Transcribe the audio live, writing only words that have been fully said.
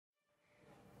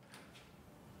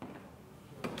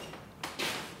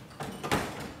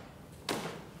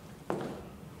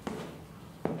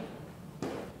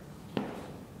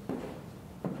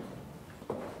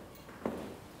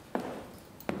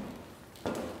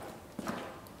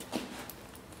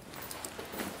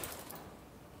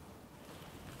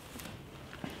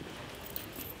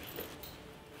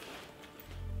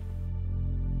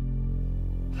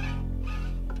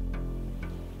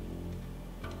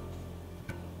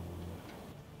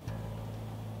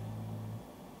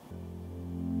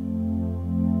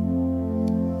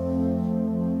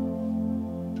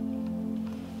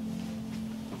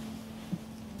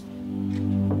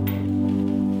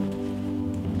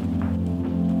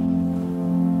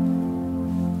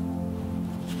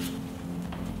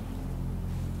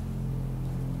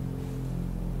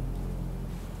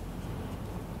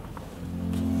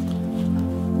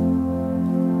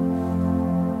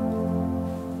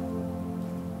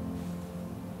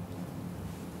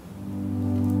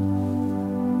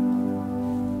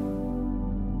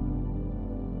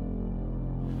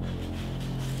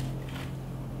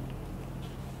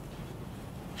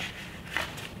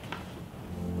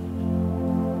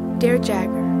Dear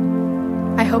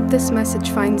Jagger, I hope this message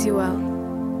finds you well.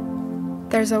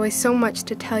 There's always so much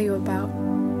to tell you about.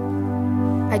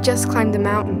 I just climbed the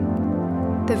mountain.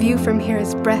 The view from here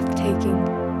is breathtaking.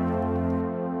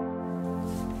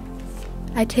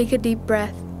 I take a deep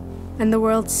breath, and the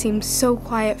world seems so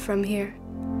quiet from here.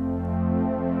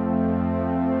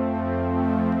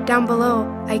 Down below,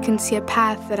 I can see a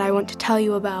path that I want to tell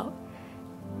you about.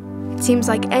 It seems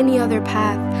like any other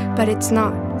path, but it's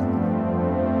not.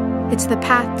 It's the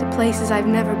path to places I've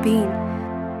never been,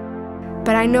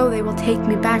 but I know they will take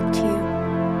me back to you.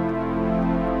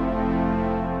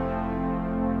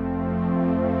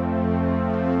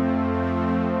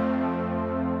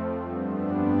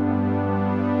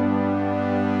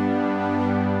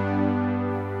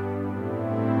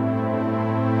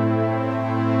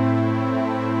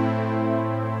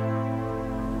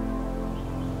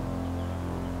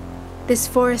 This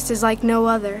forest is like no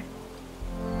other.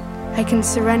 I can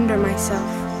surrender myself.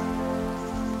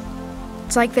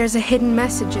 It's like there's a hidden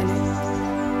message in it.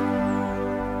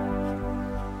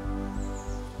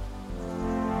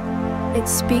 It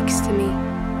speaks to me.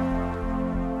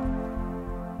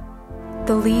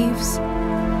 The leaves,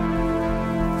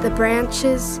 the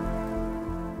branches,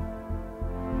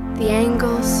 the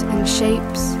angles and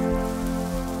shapes.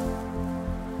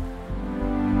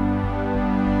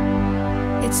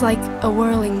 It's like a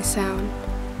whirling sound,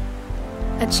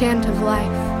 a chant of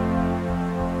life.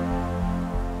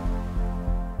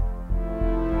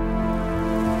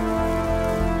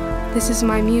 This is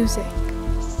my music.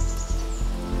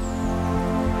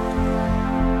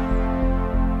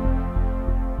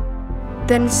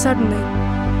 Then suddenly,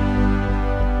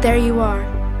 there you are,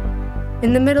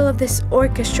 in the middle of this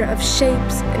orchestra of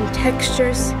shapes and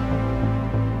textures.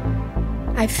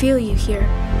 I feel you here.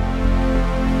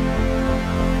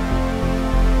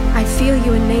 I feel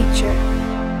you in nature.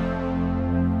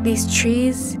 These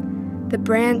trees, the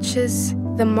branches,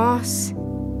 the moss,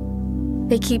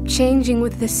 they keep changing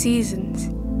with the seasons.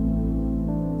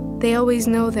 They always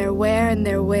know their where and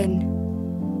their when.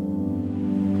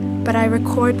 But I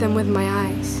record them with my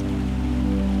eyes.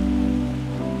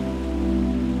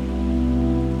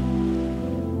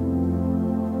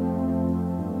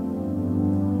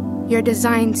 Your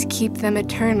designs keep them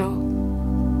eternal.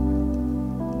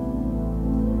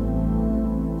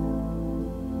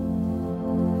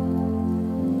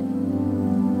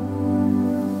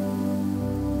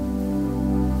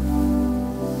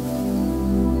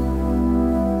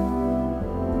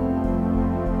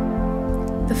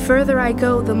 The further I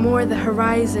go, the more the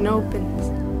horizon opens.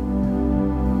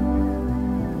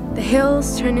 The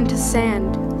hills turn into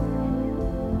sand.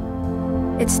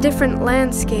 It's different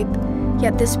landscape,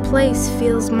 yet this place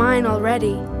feels mine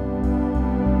already.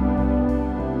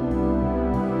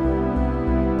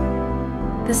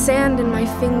 The sand in my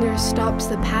fingers stops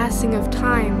the passing of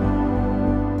time.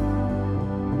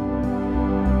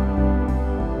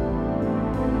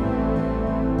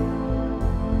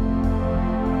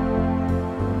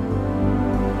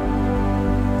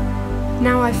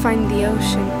 Now I find the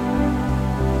ocean.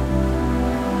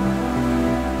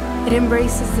 It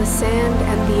embraces the sand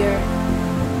and the earth.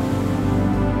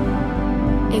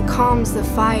 It calms the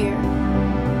fire.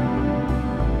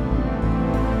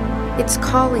 It's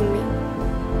calling me.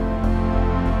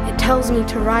 It tells me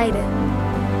to ride it.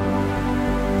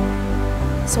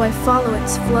 So I follow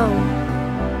its flow,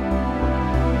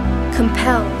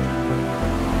 compelled.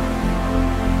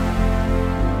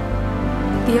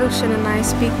 The ocean and I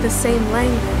speak the same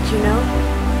language, you know?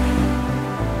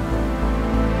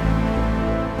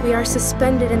 We are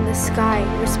suspended in the sky,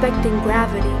 respecting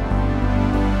gravity.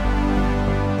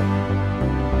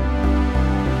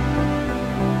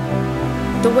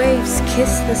 The waves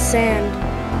kiss the sand,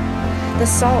 the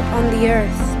salt on the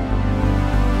earth.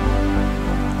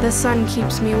 The sun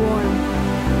keeps me warm,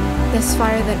 this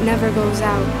fire that never goes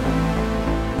out.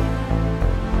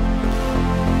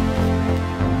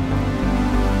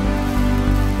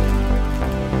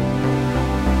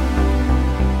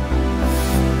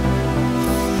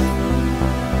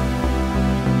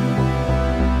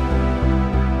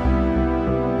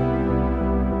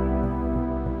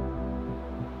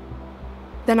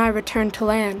 Then I return to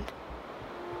land,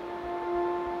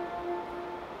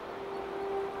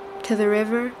 to the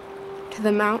river, to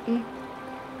the mountain.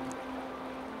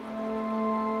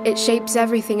 It shapes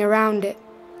everything around it.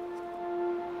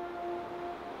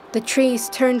 The trees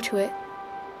turn to it,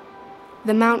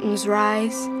 the mountains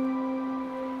rise,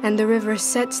 and the river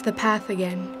sets the path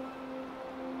again.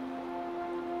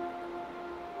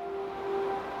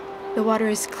 The water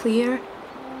is clear,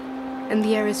 and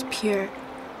the air is pure.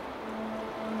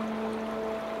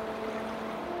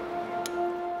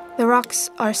 The rocks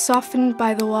are softened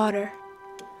by the water.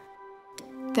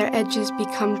 Their edges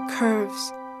become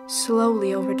curves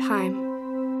slowly over time.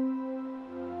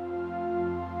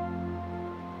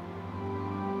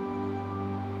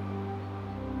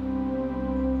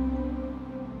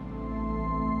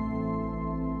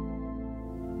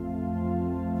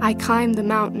 I climb the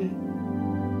mountain.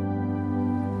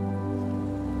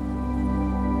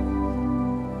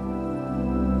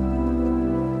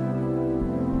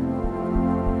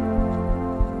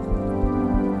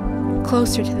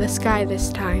 Closer to the sky this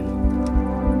time.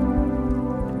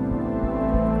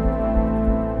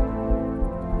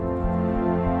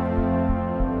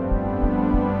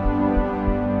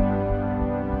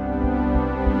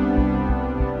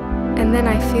 And then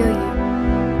I feel you.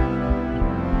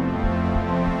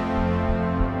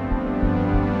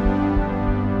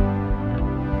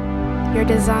 Your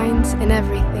designs and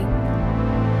everything.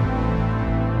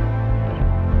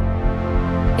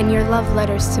 And your love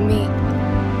letters to me.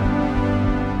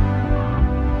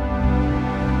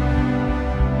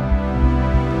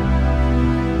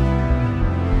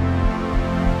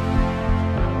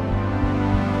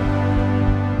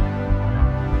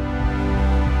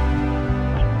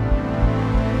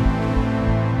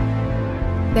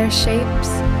 Their shapes,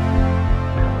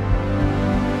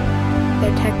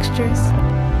 their textures,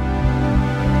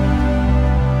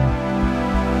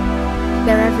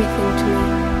 they're everything to me.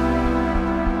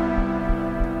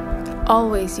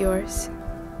 Always yours,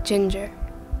 Ginger.